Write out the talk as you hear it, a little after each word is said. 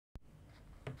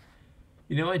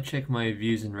I check my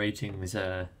views and ratings,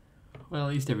 well,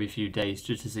 at least every few days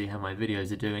just to see how my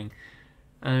videos are doing,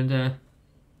 and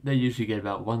they usually get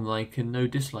about 1 like and no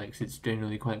dislikes. It's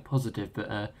generally quite positive,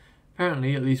 but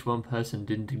apparently at least one person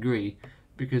didn't agree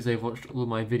because they've watched all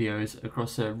my videos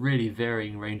across a really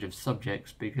varying range of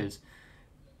subjects because,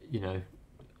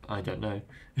 I don't know.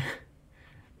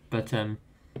 But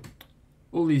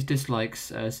all these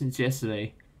dislikes since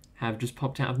yesterday have just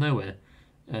popped out of nowhere.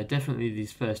 Definitely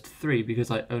these first three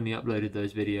because I only uploaded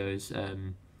those videos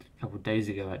a couple of days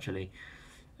ago actually.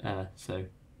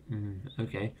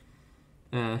 Okay.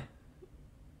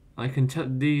 I can tell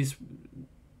these.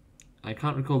 I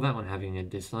can't recall that one having a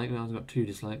dislike. That one's got 2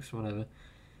 dislikes, whatever.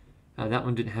 That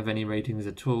one didn't have any ratings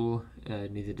at all.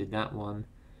 Neither did that one.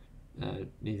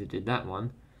 Neither did that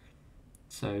one.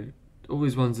 So all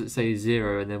these ones that say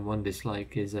 0 and then 1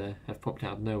 dislike have popped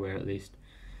out of nowhere at least.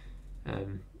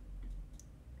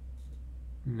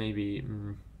 Maybe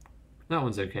that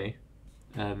one's okay.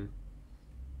 That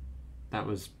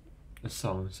was a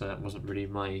song, so that wasn't really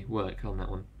my work on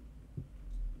that one.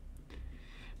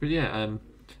 But yeah,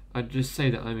 I'd just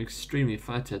say that I'm extremely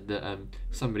flattered that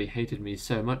somebody hated me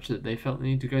so much that they felt the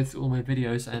need to go through all my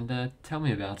videos and tell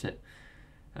me about it.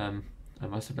 I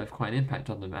must have left quite an impact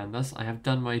on them, and thus I have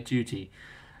done my duty.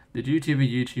 The duty of a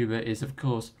YouTuber is, of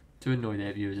course, to annoy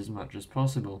their viewers as much as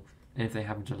possible, and if they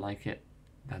happen to like it,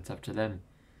 that's up to them.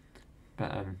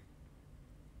 But,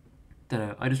 don't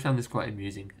know, I just found this quite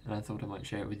amusing, and I thought I might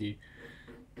share it with you.